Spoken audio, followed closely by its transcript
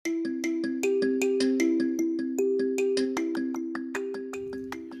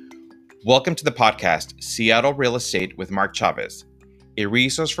Welcome to the podcast, Seattle Real Estate with Mark Chavez, a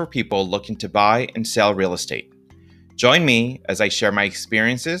resource for people looking to buy and sell real estate. Join me as I share my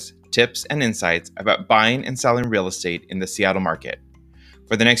experiences, tips, and insights about buying and selling real estate in the Seattle market.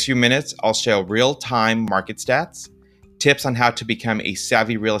 For the next few minutes, I'll share real-time market stats, tips on how to become a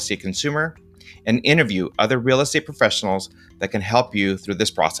savvy real estate consumer, and interview other real estate professionals that can help you through this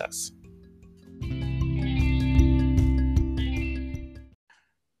process.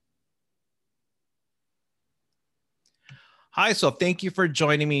 Hi, so thank you for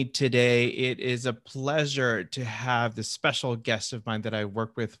joining me today. It is a pleasure to have this special guest of mine that I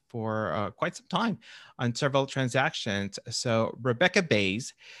worked with for quite some time on several transactions. So Rebecca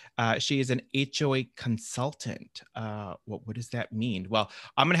Bays, she is an HOA consultant. What does that mean? Well,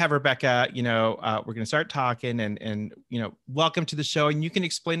 I'm going to have Rebecca, we're going to start talking and welcome to the show. And you can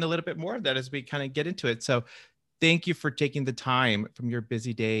explain a little bit more of that as we kind of get into it. So thank you for taking the time from your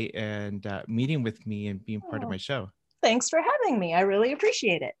busy day and meeting with me and being part of my show. Thanks for having me. I really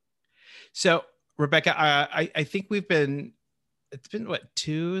appreciate it. So, Rebecca, I think it's been what,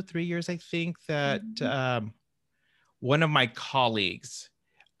 2-3 years, I think, that one of my colleagues,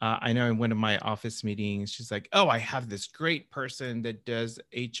 I know in one of my office meetings, she's like, oh, I have this great person that does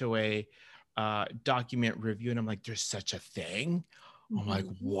HOA document review. And I'm like, there's such a thing? I'm like,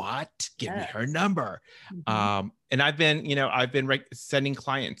 what? Give me her number. And I've been sending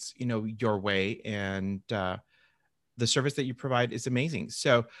clients, your way, and the service that you provide is amazing.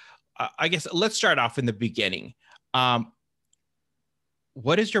 So I guess let's start off in the beginning. What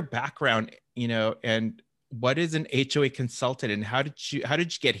is your background, and what is an HOA consultant, and how did you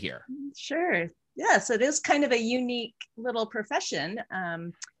get here? Sure. Yes, it is kind of a unique little profession.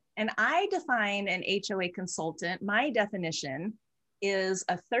 And I define an HOA consultant, my definition is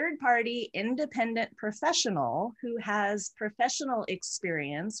a third-party independent professional who has professional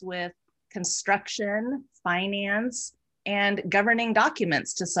experience with construction, finance, and governing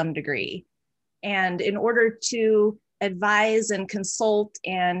documents to some degree. And in order to advise and consult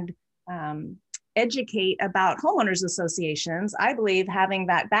and educate about homeowners associations, I believe having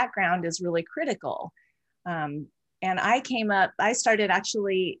that background is really critical. And I started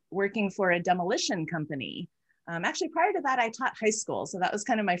actually working for a demolition company. Actually, prior to that, I taught high school. So that was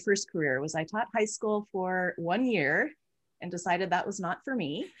kind of my first career. I taught high school for 1 year and decided that was not for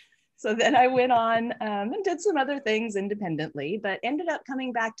me. So then I went on and did some other things independently, but ended up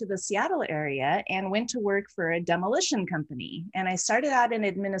coming back to the Seattle area and went to work for a demolition company. And I started out in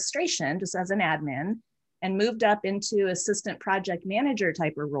administration just as an admin and moved up into assistant project manager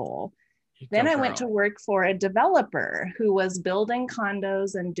type of role. Then I went to work for a developer who was building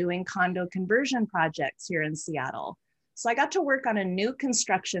condos and doing condo conversion projects here in Seattle. So I got to work on a new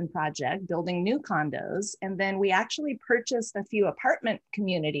construction project, building new condos. And then we actually purchased a few apartment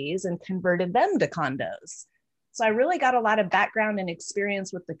communities and converted them to condos. So I really got a lot of background and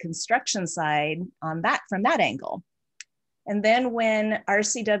experience with the construction side on that from that angle. And then when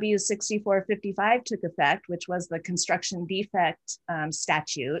RCW 6455 took effect, which was the construction defect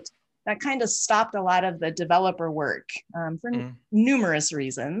statute, that kind of stopped a lot of the developer work for numerous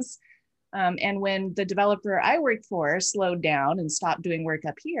reasons. And when the developer I worked for slowed down and stopped doing work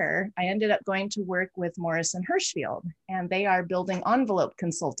up here, I ended up going to work with Morrison Hershfield, and they are building envelope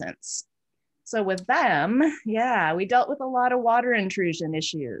consultants. So with them, we dealt with a lot of water intrusion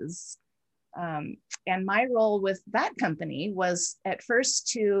issues. And my role with that company was at first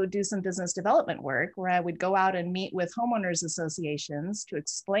to do some business development work where I would go out and meet with homeowners associations to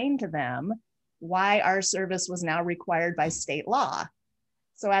explain to them why our service was now required by state law.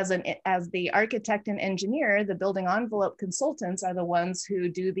 So as the architect and engineer, the building envelope consultants are the ones who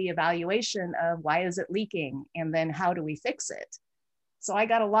do the evaluation of why is it leaking and then how do we fix it. So I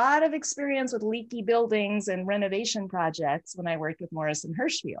got a lot of experience with leaky buildings and renovation projects when I worked with Morrison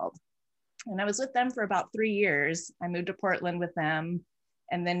Hershfield. And I was with them for about 3 years. I moved to Portland with them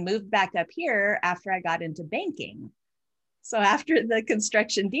and then moved back up here after I got into banking. So after the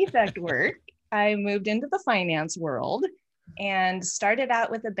construction defect work, I moved into the finance world and started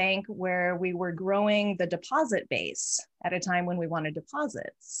out with a bank where we were growing the deposit base at a time when we wanted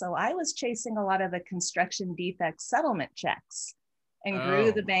deposits. So I was chasing a lot of the construction defect settlement checks and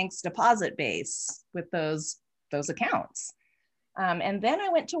grew the bank's deposit base with those accounts. And then I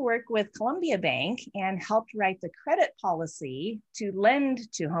went to work with Columbia Bank and helped write the credit policy to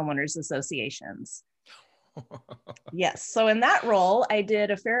lend to homeowners associations. Yes. So in that role, I did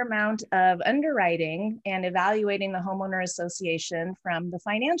a fair amount of underwriting and evaluating the homeowner association from the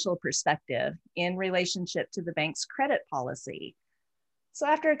financial perspective in relationship to the bank's credit policy. So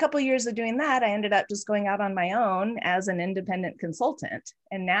after a couple of years of doing that, I ended up just going out on my own as an independent consultant.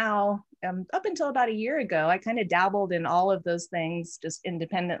 And now, up until about a year ago, I kind of dabbled in all of those things just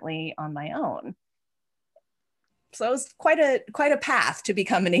independently on my own. So it was quite a path to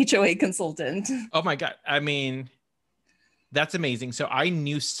become an HOA consultant. Oh my God. I mean, that's amazing. So I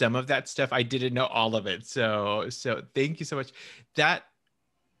knew some of that stuff. I didn't know all of it. So thank you so much. That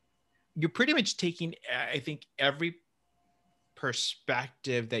you're pretty much taking, I think, every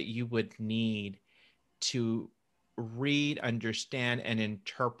perspective that you would need to read, understand, and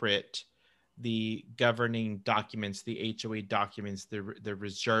interpret the governing documents, the HOA documents, the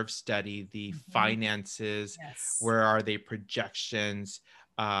reserve study, the finances, Yes. where are they, projections,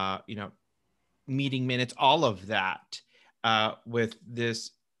 meeting minutes, all of that, with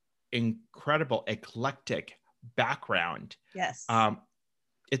this incredible eclectic background. Yes.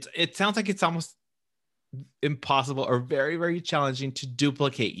 It sounds like it's almost impossible or very, very challenging to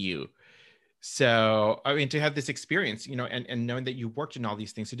duplicate you. So, I mean, to have this experience, and knowing that you worked in all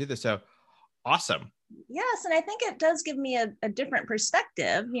these things to do this. So awesome. Yes. And I think it does give me a different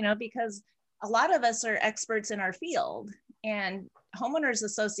perspective, because a lot of us are experts in our field, and homeowners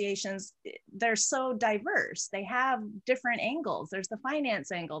associations, they're so diverse. They have different angles. There's the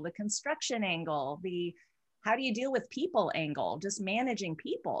finance angle, the construction angle, the how do you deal with people angle, just managing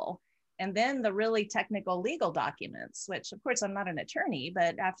people. And then the really technical legal documents, which of course I'm not an attorney,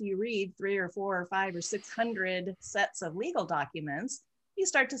 but after you read 3 or 4 or 5 or 600 sets of legal documents, you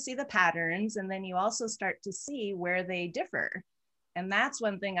start to see the patterns, and then you also start to see where they differ. And that's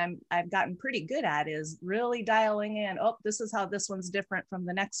one thing I've gotten pretty good at, is really dialing in, oh, this is how this one's different from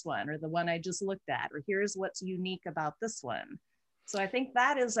the next one, or the one I just looked at, or here's what's unique about this one. So I think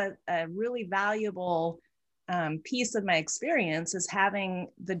that is a really valuable piece of my experience, is having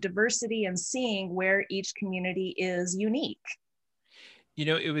the diversity and seeing where each community is unique.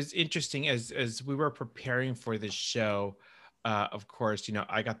 It was interesting as we were preparing for this show. Of course,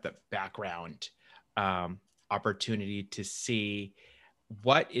 I got the background opportunity to see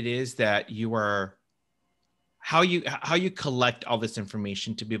what it is that you are, how you collect all this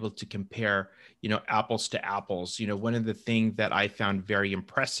information to be able to compare, apples to apples. One of the things that I found very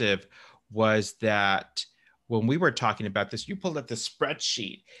impressive was that when we were talking about this, you pulled up the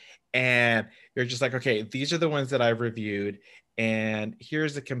spreadsheet and you're just like, okay, these are the ones that I've reviewed, and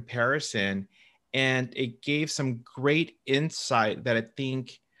here's the comparison. And it gave some great insight that I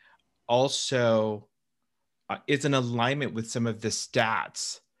think also is in alignment with some of the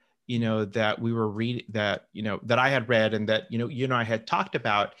stats, that we were reading, that, that I had read, and that, you and I had talked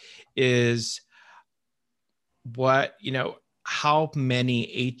about, is what, how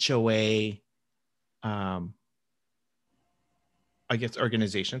many HOA, I guess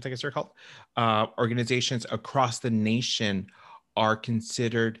organizations, they're called, organizations across the nation are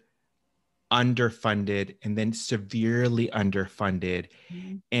considered underfunded and then severely underfunded.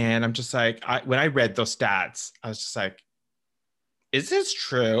 Mm-hmm. And I'm just like, when I read those stats, I was just like, is this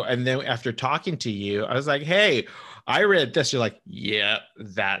true? And then after talking to you, I was like, hey, I read this. You're like, yeah,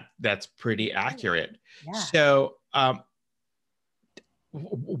 that's pretty accurate. Yeah. So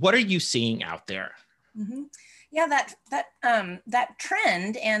what are you seeing out there? Mm-hmm. Yeah, that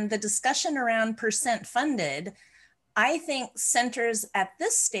trend and the discussion around percent funded, I think, centers at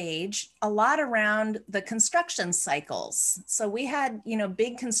this stage a lot around the construction cycles. So we had,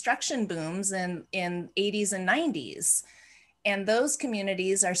 big construction booms in 80s and 90s. And those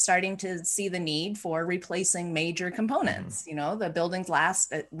communities are starting to see the need for replacing major components. Mm-hmm. The buildings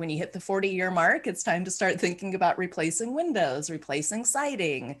last, when you hit the 40-year mark, it's time to start thinking about replacing windows, replacing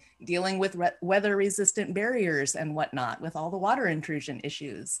siding, dealing with weather-resistant barriers and whatnot, with all the water intrusion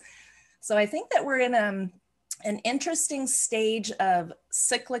issues. So I think that we're in an interesting stage of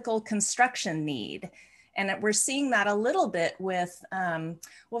cyclical construction need. And we're seeing that a little bit with,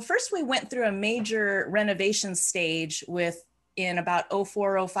 first we went through a major renovation stage in about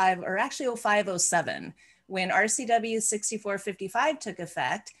 04, 05, or actually 05, 07, when RCW 6455 took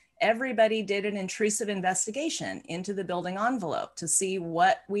effect. Everybody did an intrusive investigation into the building envelope to see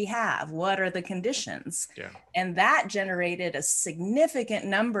what we have, what are the conditions. Yeah. And that generated a significant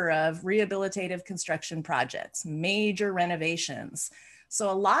number of rehabilitative construction projects, major renovations. So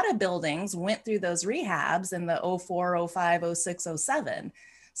a lot of buildings went through those rehabs in the 04, 05, 06, 07.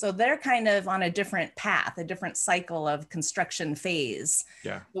 So they're kind of on a different path, a different cycle of construction phase.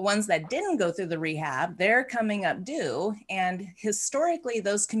 Yeah. The ones that didn't go through the rehab, they're coming up due. And historically,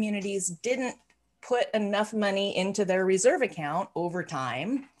 those communities didn't put enough money into their reserve account over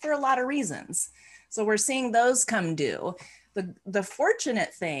time for a lot of reasons. So we're seeing those come due. The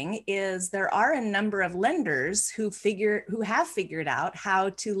fortunate thing is there are a number of lenders who have figured out how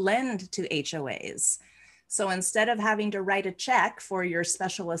to lend to HOAs. So instead of having to write a check for your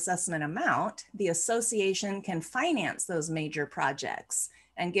special assessment amount, the association can finance those major projects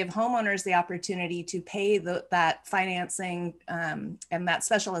and give homeowners the opportunity to pay that financing and that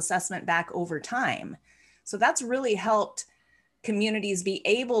special assessment back over time. So that's really helped communities be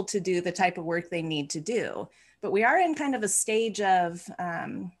able to do the type of work they need to do. But we are in kind of a stage of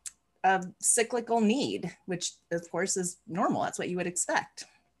cyclical need, which of course is normal. That's what you would expect.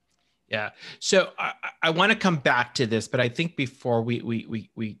 Yeah. So I want to come back to this, but I think before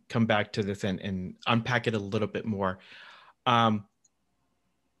we come back to this and unpack it a little bit more,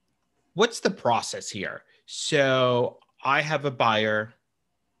 what's the process here? So I have a buyer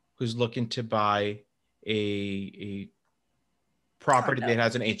who's looking to buy a property that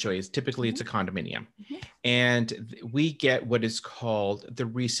has an HOA. Typically, it's a condominium. And we get what is called the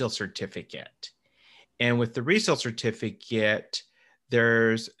resale certificate. And with the resale certificate,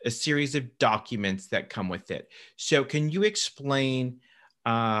 there's a series of documents that come with it. So can you explain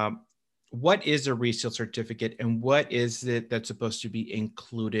what is a resale certificate and what is it that's supposed to be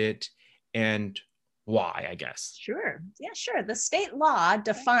included and why, I guess? Sure. Yeah, sure. The state law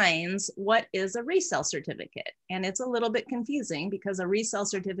defines what is a resale certificate. And it's a little bit confusing because a resale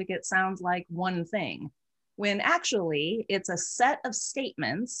certificate sounds like one thing, when actually it's a set of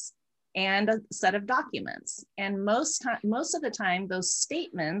statements and a set of documents. And most of the time, those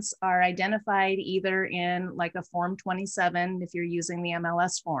statements are identified either in like a Form 27, if you're using the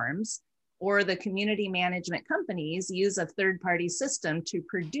MLS forms, or the community management companies use a third-party system to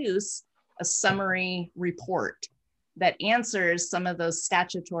produce a summary report that answers some of those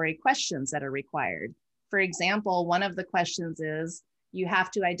statutory questions that are required. For example, one of the questions is you have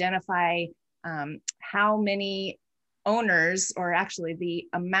to identify how many owners, or actually the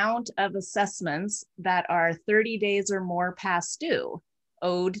amount of assessments that are 30 days or more past due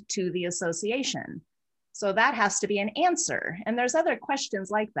owed to the association. So that has to be an answer. And there's other questions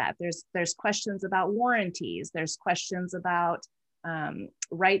like that. There's questions about warranties. There's questions about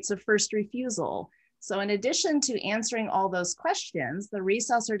rights of first refusal. So in addition to answering all those questions, the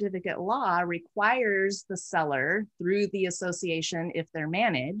resale certificate law requires the seller through the association, if they're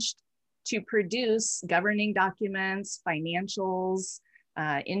managed, to produce governing documents, financials,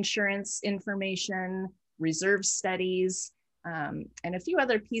 insurance information, reserve studies, and a few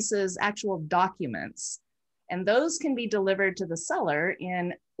other pieces, actual documents. And those can be delivered to the seller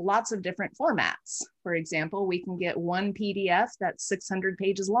in lots of different formats. For example, we can get one PDF that's 600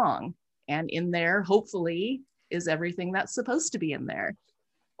 pages long, and in there, hopefully, is everything that's supposed to be in there.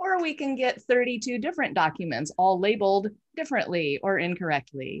 Or we can get 32 different documents, all labeled differently or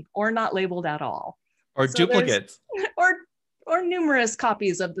incorrectly, or not labeled at all. Or so duplicates. Or numerous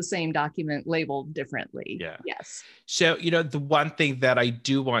copies of the same document labeled differently. Yeah. Yes. So, the one thing that I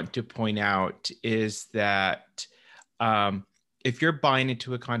do want to point out is that if you're buying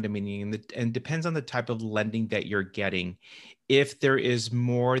into a condominium, and depends on the type of lending that you're getting, if there is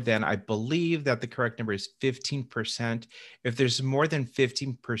more than, I believe that the correct number is 15%, if there's more than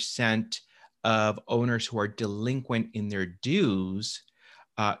 15% of owners who are delinquent in their dues,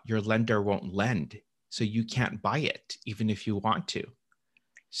 your lender won't lend. So you can't buy it, even if you want to.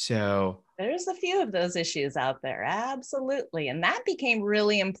 So there's a few of those issues out there. Absolutely. And that became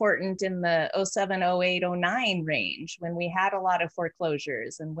really important in the 07, 08, 09 range, when we had a lot of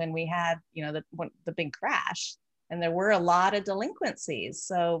foreclosures and when we had, the big crash, and there were a lot of delinquencies.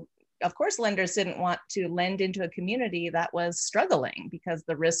 So of course, lenders didn't want to lend into a community that was struggling because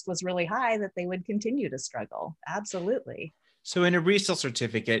the risk was really high that they would continue to struggle. Absolutely. So in a resale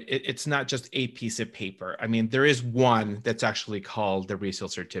certificate, it's not just a piece of paper. I mean, there is one that's actually called the resale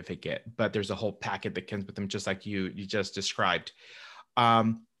certificate, but there's a whole packet that comes with them, just like you just described.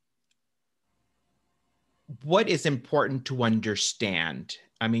 What is important to understand?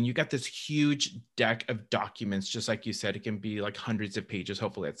 I mean, you got this huge deck of documents, just like you said, it can be like hundreds of pages.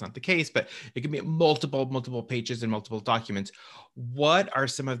 Hopefully that's not the case, but it can be multiple pages and multiple documents. What are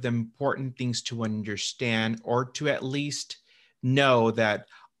some of the important things to understand, or to at least know that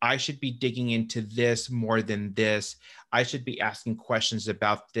I should be digging into this more than this? I should be asking questions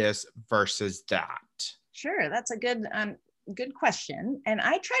about this versus that. Sure, that's a good question. And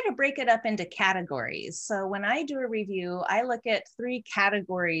I try to break it up into categories. So when I do a review, I look at 3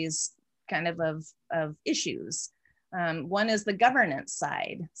 categories kind of issues. One is the governance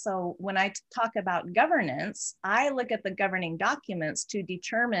side. So when I talk about governance, I look at the governing documents to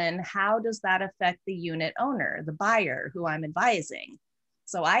determine how does that affect the unit owner, the buyer who I'm advising.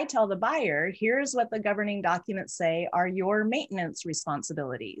 So I tell the buyer, here's what the governing documents say are your maintenance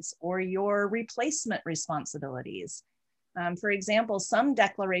responsibilities or your replacement responsibilities. For example, some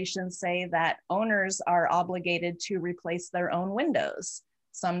declarations say that owners are obligated to replace their own windows.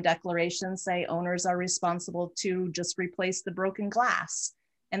 Some declarations say owners are responsible to just replace the broken glass,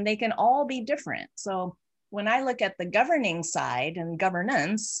 and they can all be different. So when I look at the governing side and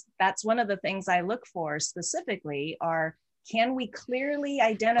governance, that's one of the things I look for specifically are, can we clearly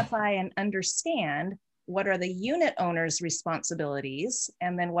identify and understand what are the unit owner's responsibilities,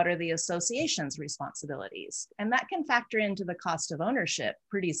 and then what are the association's responsibilities? And that can factor into the cost of ownership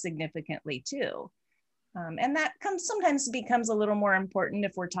pretty significantly too. And that sometimes becomes a little more important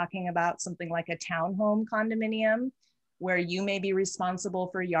if we're talking about something like a townhome condominium, where you may be responsible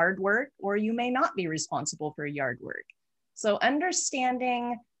for yard work or you may not be responsible for yard work. So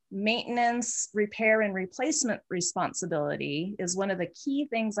understanding maintenance, repair, and replacement responsibility is one of the key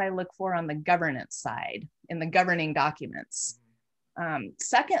things I look for on the governance side in the governing documents.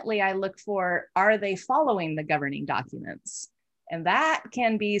 Secondly, I look for, are they following the governing documents? And that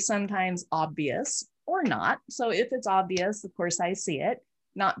can be sometimes obvious or not. So if it's obvious, of course, I see it.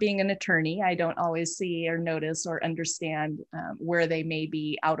 Not being an attorney, I don't always see or notice or understand where they may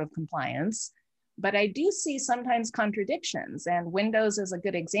be out of compliance. But I do see sometimes contradictions, and windows is a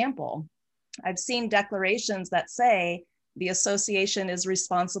good example. I've seen declarations that say the association is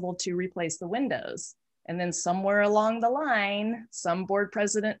responsible to replace the windows. And then somewhere along the line, some board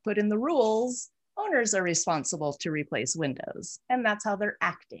president put in the rules, owners are responsible to replace windows. And that's how they're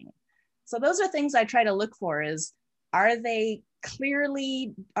acting. So those are things I try to look for is, are the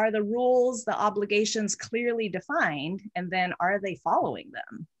rules, the obligations clearly defined? And then are they following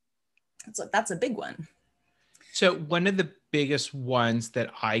them? So that's a big one. So one of the biggest ones that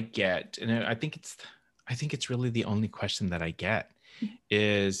I get, and I think it's really the only question that I get,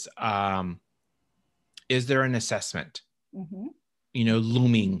 is there an assessment, Mm-hmm.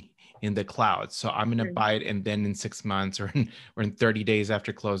 Looming in the clouds? So I'm going to buy it, and then in 6 months or in 30 days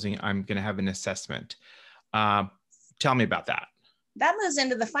after closing, I'm going to have an assessment. Tell me about that. That moves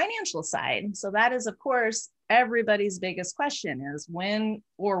into the financial side. So that is, of course, everybody's biggest question is, when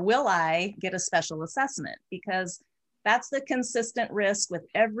or will I get a special assessment? Because that's the consistent risk with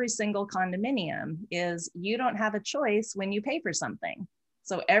every single condominium is you don't have a choice when you pay for something.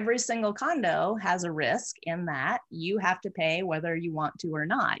 So every single condo has a risk in that you have to pay whether you want to or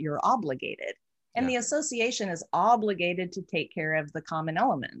not. You're obligated. And the association is obligated to take care of the common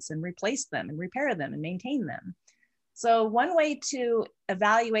elements and replace them and repair them and maintain them. So one way to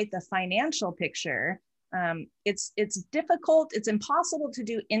evaluate the financial picture, it's difficult, it's impossible to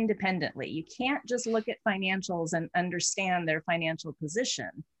do independently. You can't just look at financials and understand their financial position,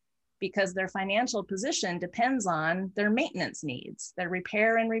 because their financial position depends on their maintenance needs, their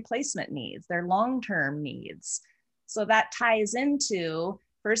repair and replacement needs, their long-term needs. So that ties into,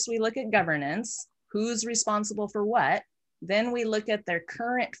 first we look at governance, who's responsible for what. Then we look at their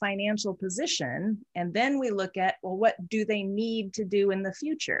current financial position, and then we look at, well, what do they need to do in the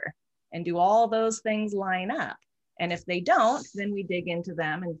future? And do all those things line up? And if they don't, then we dig into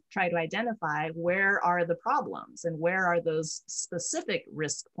them and try to identify where are the problems and where are those specific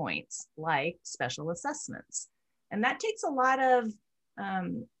risk points, like special assessments. And that takes a lot of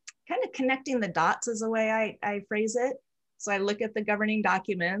kind of connecting the dots is the way I phrase it. So I look at the governing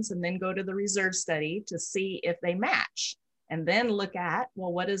documents and then go to the reserve study to see if they match. And then look at,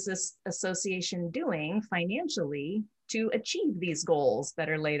 well, what is this association doing financially to achieve these goals that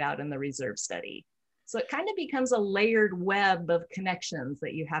are laid out in the reserve study? So it kind of becomes a layered web of connections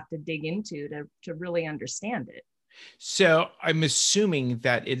that you have to dig into to really understand it. So I'm assuming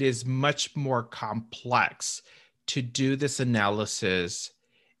that it is much more complex to do this analysis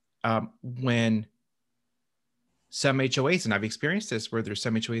when some HOAs, and I've experienced this, where there's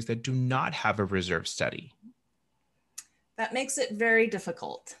some HOAs that do not have a reserve study. That makes it very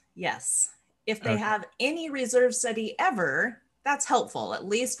difficult. Yes. If they have any reserve study ever, that's helpful. At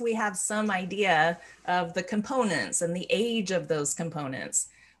least we have some idea of the components and the age of those components.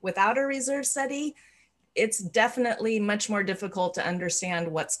 Without a reserve study, it's definitely much more difficult to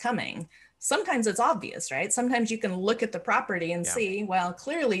understand what's coming. Sometimes it's obvious, right? Sometimes you can look at the property and see, well,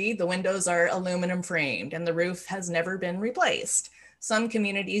 clearly the windows are aluminum framed and the roof has never been replaced. Some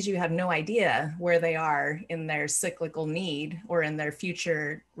communities, you have no idea where they are in their cyclical need or in their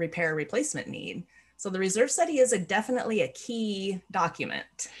future repair replacement need. So the reserve study is definitely a key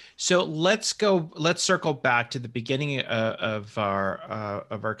document. So let's circle back to the beginning of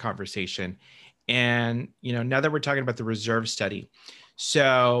our conversation. And, now that we're talking about the reserve study,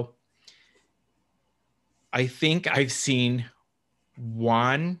 so I think I've seen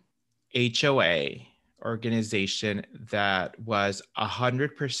one HOA organization that was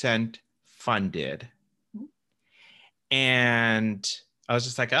 100% funded. And I was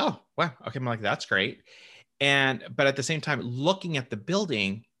just like, oh, wow. Okay. I'm like, that's great. But at the same time, looking at the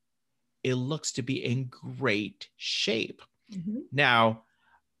building, it looks to be in great shape. Mm-hmm. Now,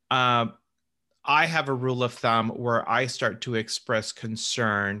 I have a rule of thumb where I start to express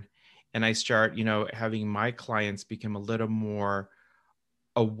concern and I start, having my clients become a little more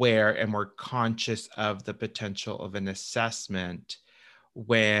aware and more conscious of the potential of an assessment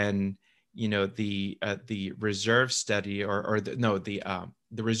when, the reserve study the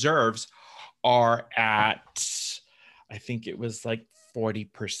reserves are at, I think it was like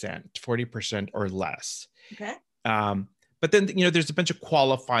 40% or less. Okay. But then, there's a bunch of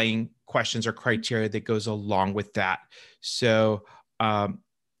qualifying questions or criteria that goes along with that. So I'm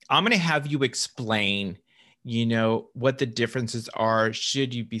going to have you explain, what the differences are.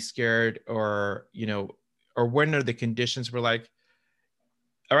 Should you be scared or when are the conditions where like,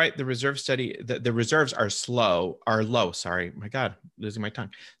 all right, the reserve study, the reserves are low. Sorry, my God, losing my tongue.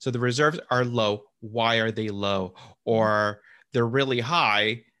 So the reserves are low. Why are they low? Or they're really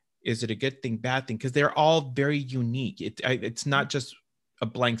high. Is it a good thing, bad thing? Because they're all very unique. It's not just a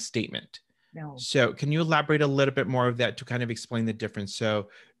blank statement. No. So can you elaborate a little bit more of that to kind of explain the difference? So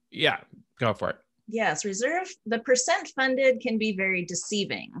yeah, go for it. Yes, the percent funded can be very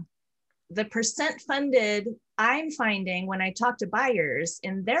deceiving. The percent funded, I'm finding when I talk to buyers,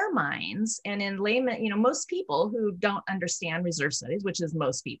 in their minds and in layman, most people who don't understand reserve studies, which is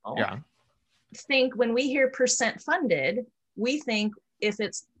most people, think when we hear percent funded, we think if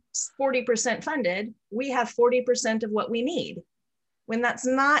it's 40% funded, we have 40% of what we need. When that's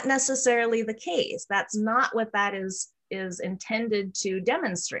not necessarily the case. That's not what that is intended to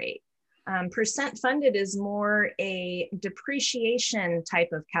demonstrate. Percent funded is more a depreciation type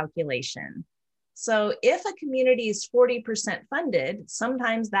of calculation. So if a community is 40% funded,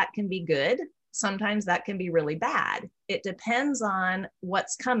 sometimes that can be good. Sometimes that can be really bad. It depends on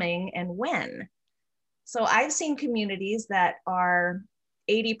what's coming and when. So I've seen communities that are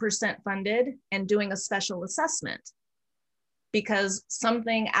 80% funded and doing a special assessment because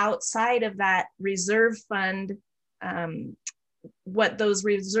something outside of that reserve fund, what those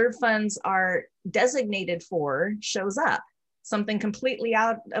reserve funds are designated for shows up, something completely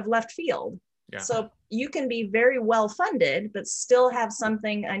out of left field. Yeah. So you can be very well funded, but still have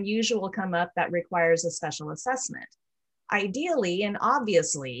something unusual come up that requires a special assessment. Ideally, and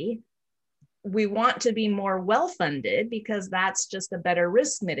obviously, we want to be more well-funded because that's just a better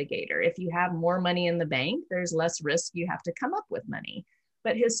risk mitigator. If you have more money in the bank, there's less risk you have to come up with money.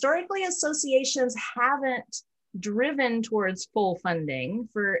 But historically, associations haven't driven towards full funding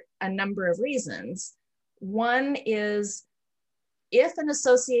for a number of reasons. One is if an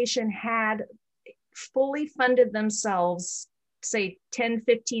association had fully funded themselves, say 10,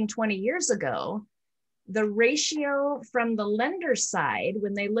 15, 20 years ago, the ratio from the lender side,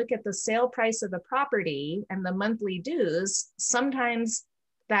 when they look at the sale price of the property and the monthly dues, sometimes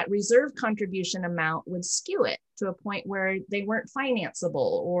that reserve contribution amount would skew it to a point where they weren't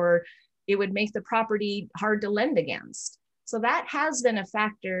financeable or it would make the property hard to lend against. So that has been a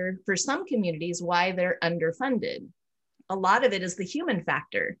factor for some communities why they're underfunded. A lot of it is the human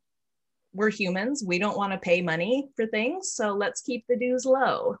factor. We're humans, we don't want to pay money for things, so let's keep the dues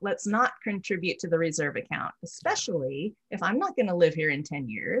low. Let's not contribute to the reserve account, especially if I'm not going to live here in 10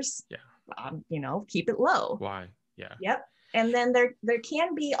 years. Yeah. Keep it low. Why? Yeah. Yep. And then there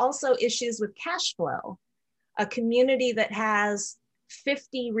can be also issues with cash flow. A community that has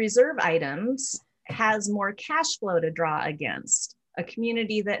 50 reserve items has more cash flow to draw against. A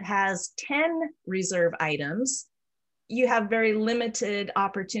community that has 10 reserve items, you have very limited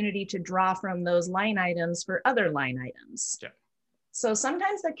opportunity to draw from those line items for other line items. Yeah. So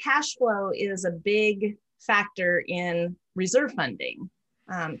sometimes the cash flow is a big factor in reserve funding.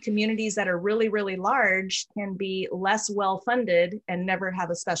 Communities that are really, really large can be less well-funded and never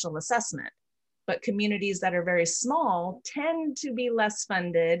have a special assessment. But communities that are very small tend to be less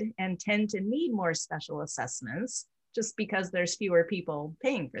funded and tend to need more special assessments just because there's fewer people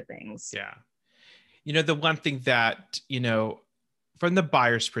paying for things. Yeah. The one thing that, from the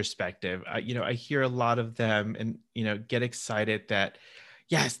buyer's perspective, I hear a lot of them and, get excited that,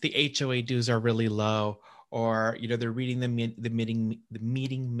 yes, the HOA dues are really low, or, they're reading the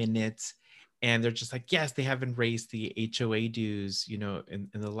meeting minutes and they're just like, yes, they haven't raised the HOA dues, in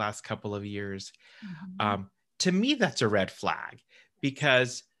the last couple of years. Mm-hmm. To me, that's a red flag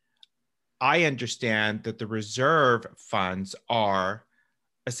because I understand that the reserve funds are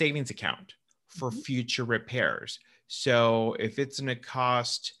a savings account for future repairs. So if it's going to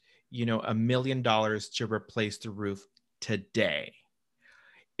cost, $1 million to replace the roof today,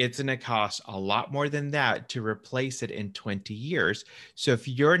 it's going to cost a lot more than that to replace it in 20 years. So if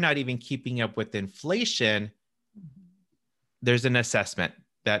you're not even keeping up with inflation, there's an assessment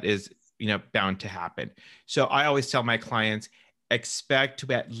that is, bound to happen. So I always tell my clients, expect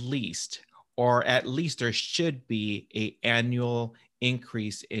to at least there should be a annual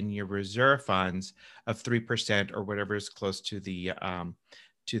increase in your reserve funds of 3% or whatever is close to the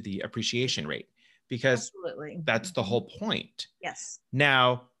appreciation rate, because Absolutely. that's the whole point. Yes.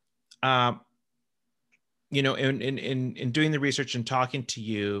 Now, in doing the research and talking to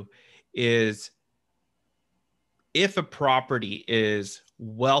you, is if a property is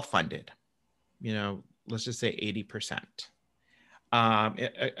well funded, let's just say 80%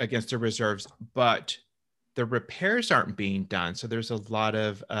 against the reserves, but the repairs aren't being done, so there's a lot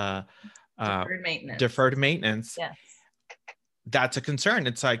of deferred maintenance. Yes. That's a concern.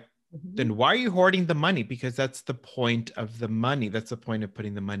 It's like, then why are you hoarding the money? Because that's the point of the money. That's the point of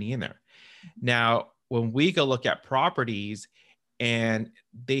putting the money in there. Now, when we go look at properties and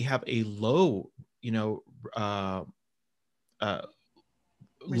they have a low,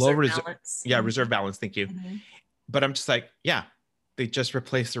 reserve balance. Yeah, reserve balance. Thank you. But I'm just like, yeah, they just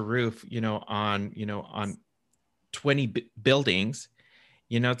replaced the roof, on 20 buildings.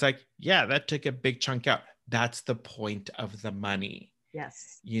 It's like, yeah, that took a big chunk out. That's the point of the money.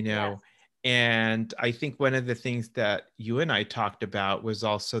 Yes. Yes. And I think one of the things that you and I talked about was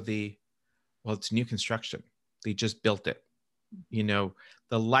also it's new construction. They just built it.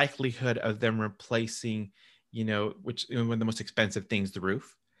 The likelihood of them replacing, which one of the most expensive things, the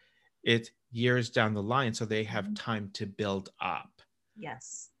roof, it's years down the line. So they have time to build up.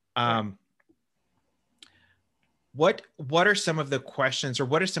 Yes. What are some of the questions, or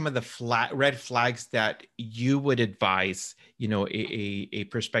what are some of the red flags that you would advise, a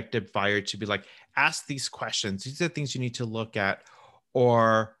prospective buyer to be like, ask these questions. These are the things you need to look at,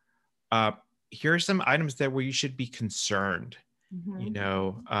 or here are some items where you should be concerned.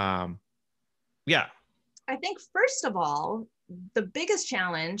 Yeah. I think first of all, the biggest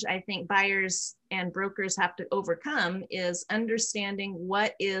challenge I think buyers and brokers have to overcome is understanding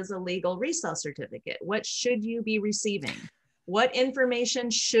what is a legal resale certificate. What should you be receiving? What information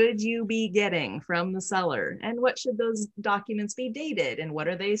should you be getting from the seller? And what should those documents be dated? And what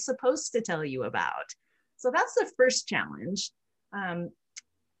are they supposed to tell you about? So that's the first challenge.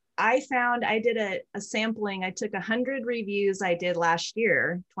 I did a sampling. I took 100 reviews I did last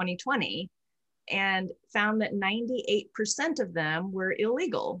year, 2020, and found that 98% of them were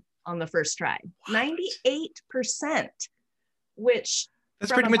illegal on the first try. What? 98%, which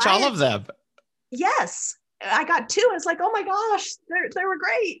that's pretty much all of them. Yes, I got 2. I was like, oh my gosh, they were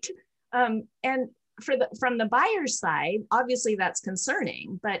great. And from the buyer's side, obviously that's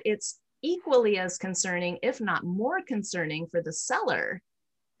concerning, but it's equally as concerning, if not more concerning, for the seller.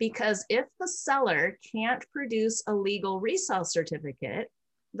 Because if the seller can't produce a legal resale certificate,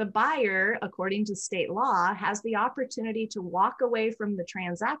 the buyer, according to state law, has the opportunity to walk away from the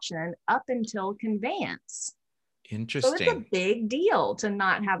transaction up until conveyance. Interesting. So it's a big deal to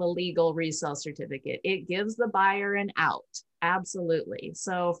not have a legal resale certificate. It gives the buyer an out. Absolutely.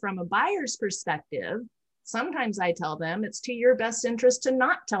 So from a buyer's perspective, sometimes I tell them it's to your best interest to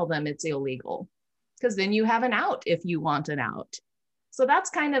not tell them it's illegal, because then you have an out if you want an out. So that's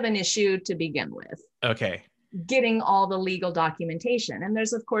kind of an issue to begin with. Okay. Getting all the legal documentation. And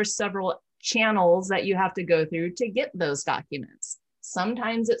there's, of course, several channels that you have to go through to get those documents.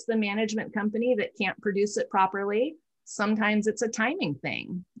 Sometimes it's the management company that can't produce it properly. Sometimes it's a timing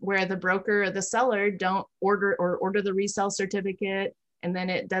thing where the broker or the seller don't order the resale certificate, and then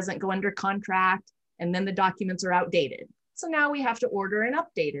it doesn't go under contract, and then the documents are outdated. So now we have to order an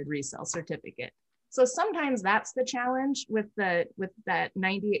updated resale certificate. So sometimes that's the challenge with that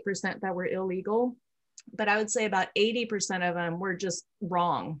 98% that were illegal. But I would say about 80% of them were just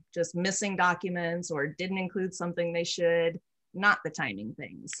wrong, just missing documents or didn't include something they should, not the timing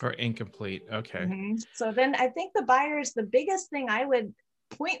things. Or incomplete. Okay. So then I think the buyers, the biggest thing I would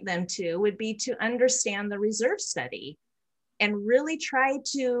point them to would be to understand the reserve study and really try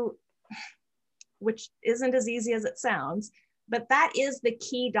to, which isn't as easy as it sounds, but that is the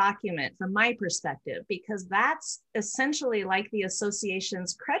key document from my perspective, because that's essentially like the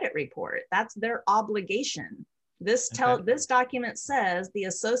association's credit report. That's their obligation. This document says the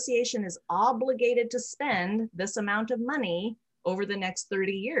association is obligated to spend this amount of money over the next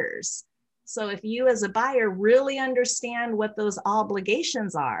 30 years. So if you as a buyer really understand what those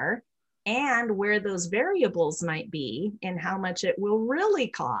obligations are, and where those variables might be and how much it will really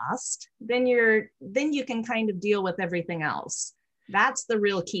cost, then you can kind of deal with everything else. That's the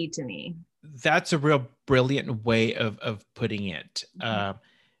real key to me. That's a real brilliant way of putting it.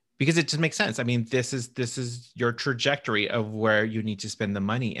 Because it just makes sense. I mean, this is your trajectory of where you need to spend the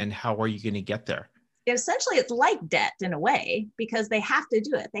money, and how are you going to get there? Essentially, it's like debt in a way, because they have to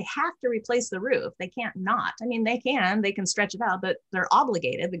do it. They have to replace the roof. They can't not. I mean, they can stretch it out, but they're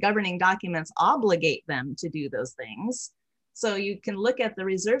obligated. The governing documents obligate them to do those things. So you can look at the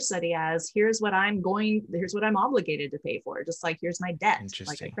reserve study as here's what I'm obligated to pay for, just like here's my debt,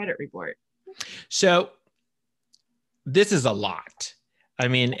 like a credit report. So this is a lot. I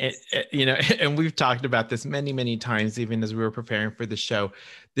mean, and we've talked about this many, many times, even as we were preparing for the show.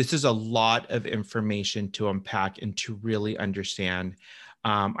 This is a lot of information to unpack and to really understand.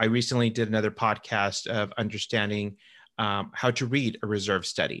 I recently did another podcast of understanding how to read a reserve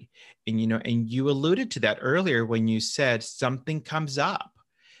study. And you alluded to that earlier when you said something comes up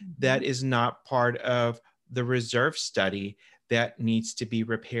that is not part of the reserve study that needs to be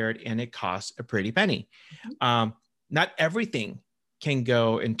repaired, and it costs a pretty penny. Not everything can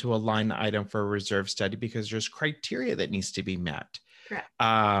go into a line item for a reserve study because there's criteria that needs to be met. Correct.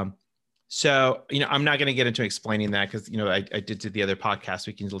 So, I'm not going to get into explaining that because, I did to the other podcast.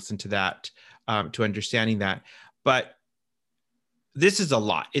 We can listen to that to understanding that. But this is a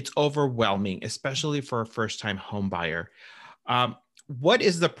lot. It's overwhelming, especially for a first-time home buyer. What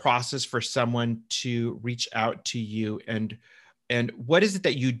is the process for someone to reach out to you, and what is it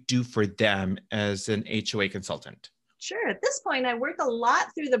that you do for them as an HOA consultant? Sure. At this point, I work a lot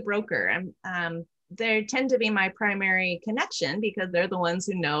through the broker. They tend to be my primary connection because they're the ones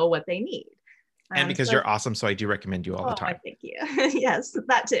who know what they need. And because you're awesome, so I do recommend you all the time. Thank you. Yes,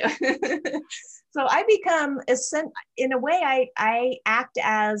 that too. So I become, in a way, I act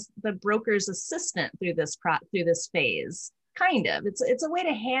as the broker's assistant through this phase. Kind of. It's a way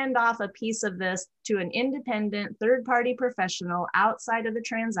to hand off a piece of this to an independent third-party professional outside of the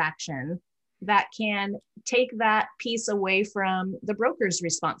transaction that can take that piece away from the broker's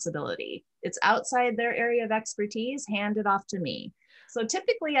responsibility. It's outside their area of expertise, hand it off to me. So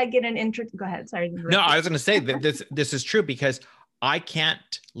typically I get go ahead. Sorry. No, I was going to say that this is true because I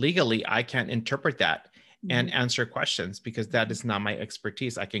can't interpret that and answer questions because that is not my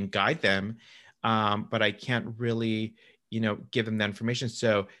expertise. I can guide them, but I can't really, give them the information.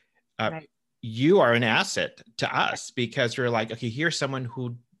 So right. You are an asset to us because you're like, okay, here's someone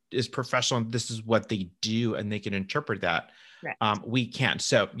who is professional. This is what they do, and they can interpret that. Right. We can't.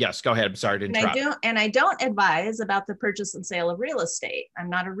 So yes, go ahead. I'm sorry to interrupt. I don't advise about the purchase and sale of real estate. I'm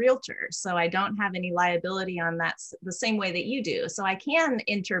not a realtor, so I don't have any liability on that the same way that you do. So I can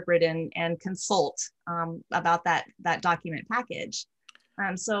interpret and consult about that document package.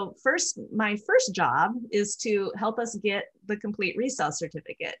 So my first job is to help us get the complete resale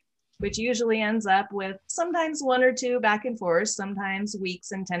certificate, which usually ends up with sometimes one or two back and forth, sometimes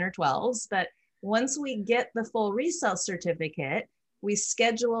weeks and 10 or 12s. But once we get the full resale certificate, we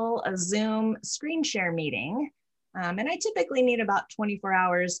schedule a Zoom screen share meeting. And I typically need about 24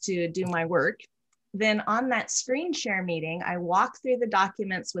 hours to do my work. Then on that screen share meeting, I walk through the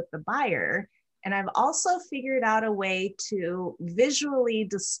documents with the buyer. And I've also figured out a way to visually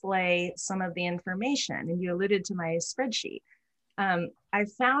display some of the information. And you alluded to my spreadsheet. I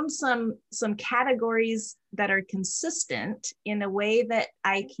found some categories that are consistent in a way that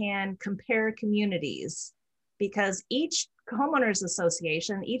I can compare communities, because each homeowners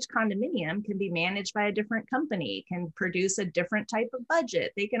association, each condominium can be managed by a different company, can produce a different type of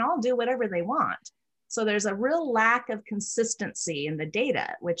budget. They can all do whatever they want. So there's a real lack of consistency in the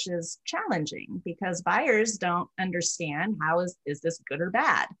data, which is challenging because buyers don't understand is this good or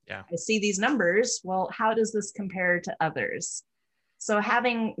bad? Yeah. I see these numbers. Well, how does this compare to others? So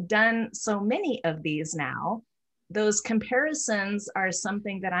having done so many of these now, those comparisons are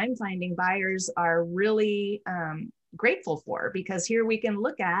something that I'm finding buyers are really grateful for, because here we can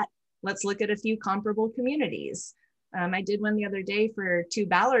let's look at a few comparable communities. I did one the other day for 2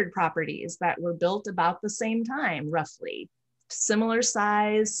 Ballard properties that were built about the same time, roughly. Similar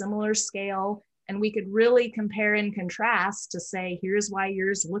size, similar scale, and we could really compare and contrast to say, here's why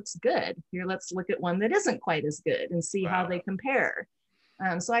yours looks good. Here, let's look at one that isn't quite as good and see how they compare.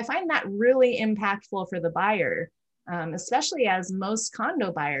 So I find that really impactful for the buyer, especially as most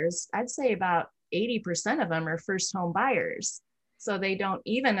condo buyers, I'd say about 80% of them are first home buyers. So they don't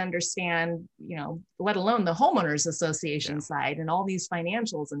even understand, let alone the homeowners association side and all these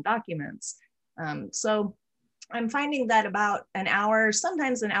financials and documents. So I'm finding that about an hour,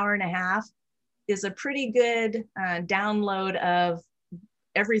 sometimes an hour and a half, is a pretty good download of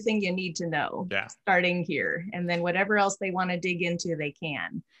everything you need to know, Yeah. starting here. And then whatever else they want to dig into, they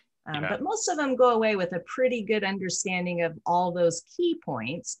can. Yeah. But most of them go away with a pretty good understanding of all those key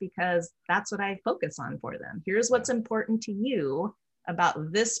points, because that's what I focus on for them. Here's what's important to you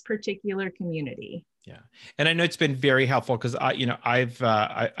about this particular community. Yeah. And I know it's been very helpful because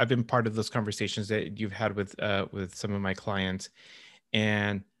I've been part of those conversations that you've had with some of my clients,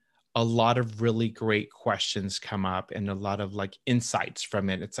 and a lot of really great questions come up and a lot of like insights from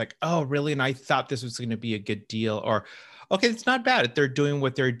it. It's like, oh, really? And I thought this was going to be a good deal, or, okay, it's not bad. They're doing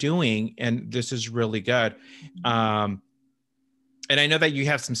what they're doing and this is really good. And I know that you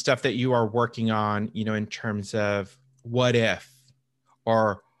have some stuff that you are working on, in terms of what if,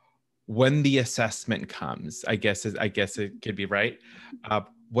 or when the assessment comes, I guess it could be right.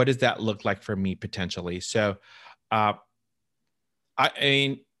 What does that look like for me potentially? So, I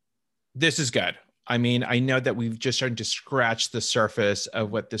mean, this is good. I mean, I know that we've just started to scratch the surface of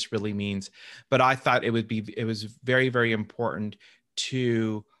what this really means, but I thought it was very, very important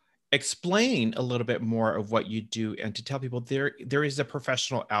to explain a little bit more of what you do and to tell people there is a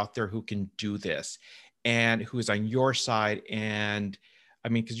professional out there who can do this and who is on your side. And I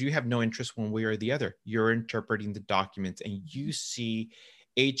mean, because you have no interest one way or the other. You're interpreting the documents and you see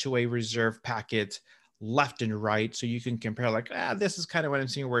HOA reserve packets left and right, so you can compare like, this is kind of what I'm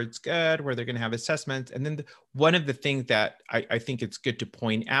seeing where it's good, where they're going to have assessments. And then one of the things that I think it's good to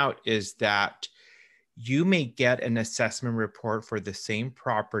point out is that you may get an assessment report for the same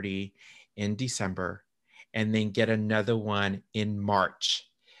property in December and then get another one in March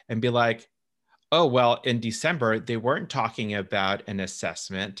and be like, oh, well, in December, they weren't talking about an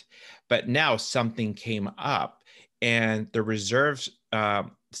assessment, but now something came up and the reserves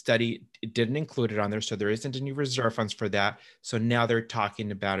study didn't include it on there. So there isn't any reserve funds for that. So now they're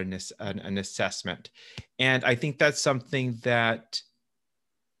talking about an assessment. And I think that's something that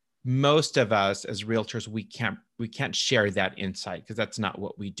most of us as realtors, we can't share that insight because that's not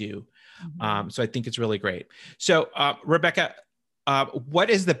what we do. Mm-hmm. So I think it's really great. So Rebecca, what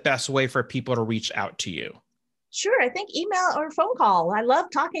is the best way for people to reach out to you? Sure. I think email or phone call. I love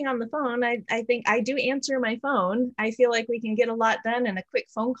talking on the phone. I think I do answer my phone. I feel like we can get a lot done in a quick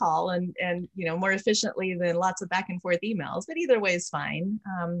phone call and more efficiently than lots of back and forth emails, but either way is fine.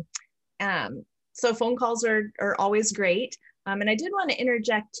 So phone calls are always great. And I did want to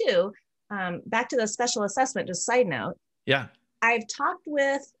interject too, back to the special assessment, just side note. Yeah. I've talked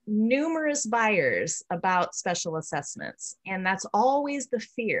with numerous buyers about special assessments, and that's always the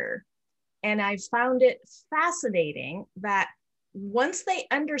fear. And I've found it fascinating that once they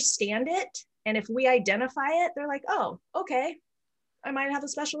understand it, and if we identify it, they're like, oh, okay, I might have a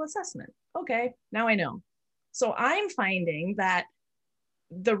special assessment. Okay, now I know. So I'm finding that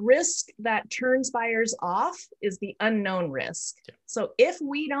the risk that turns buyers off is the unknown risk. Yeah. So if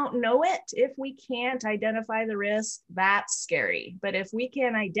we don't know it, if we can't identify the risk, that's scary. But if we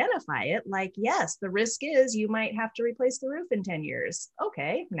can identify it, like, yes, the risk is you might have to replace the roof in 10 years.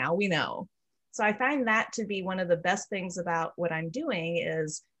 Okay, now we know. So I find that to be one of the best things about what I'm doing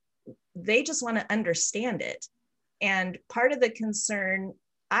is they just want to understand it. And part of the concern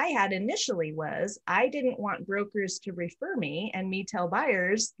I had initially was I didn't want brokers to refer me and me tell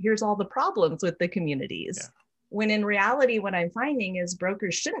buyers, here's all the problems with the communities. Yeah. When in reality, what I'm finding is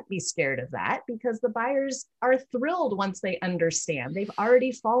brokers shouldn't be scared of that because the buyers are thrilled once they understand. They've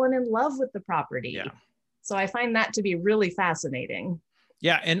already fallen in love with the property. Yeah. So I find that to be really fascinating.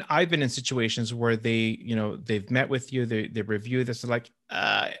 Yeah. And I've been in situations where they've met with you, they review this, like,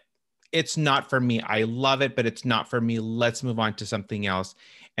 it's not for me. I love it, but it's not for me. Let's move on to something else.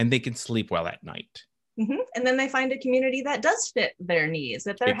 And they can sleep well at night. Mm-hmm. And then they find a community that does fit their needs,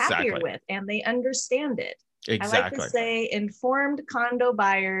 that they're happier with, and they understand it. Exactly. I like to say informed condo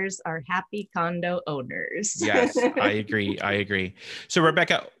buyers are happy condo owners. Yes, I agree. So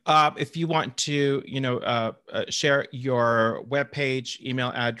Rebecca, if you want to, share your webpage,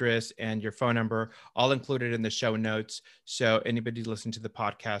 email address, and your phone number, all included in the show notes. So anybody listening to the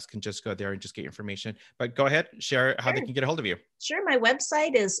podcast can just go there and just get information. But go ahead, share how they can get a hold of you. Sure. My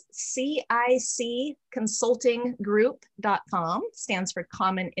website is CICconsultinggroup.com, stands for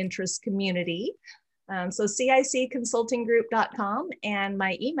Common Interest Community. So CICconsultinggroup.com, and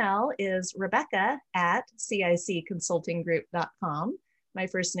my email is Rebecca@CICconsultinggroup.com. My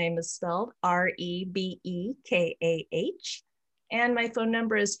first name is spelled REBEKAH, and my phone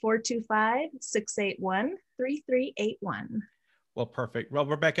number is 425-681-3381. Well, perfect. Well,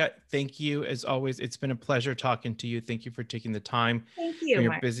 Rebecca, thank you as always. It's been a pleasure talking to you. Thank you for taking the time Thank you, from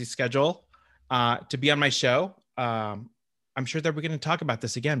your Mark. busy schedule to be on my show. I'm sure that we're going to talk about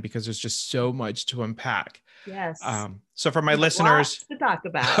this again because there's just so much to unpack. Yes. So for my There's listeners, lots to talk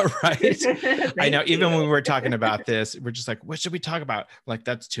about. right? I know, even you. when we were talking about this, we're just like, what should we talk about? Like,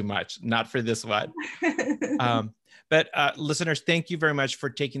 that's too much, not for this one. But listeners, thank you very much for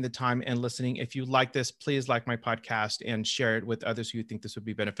taking the time and listening. If you like this, please like my podcast and share it with others who think this would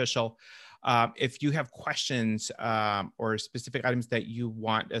be beneficial. If you have questions or specific items that you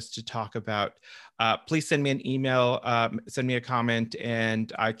want us to talk about, please send me an email, send me a comment,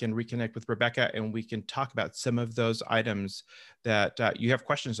 and I can reconnect with Rebecca and we can talk about some of those items that you have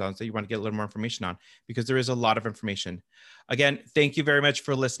questions on, that you want to get a little more information on, because there is a lot of information. Again, thank you very much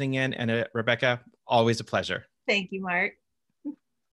for listening in. And Rebecca, always a pleasure. Thank you, Mark.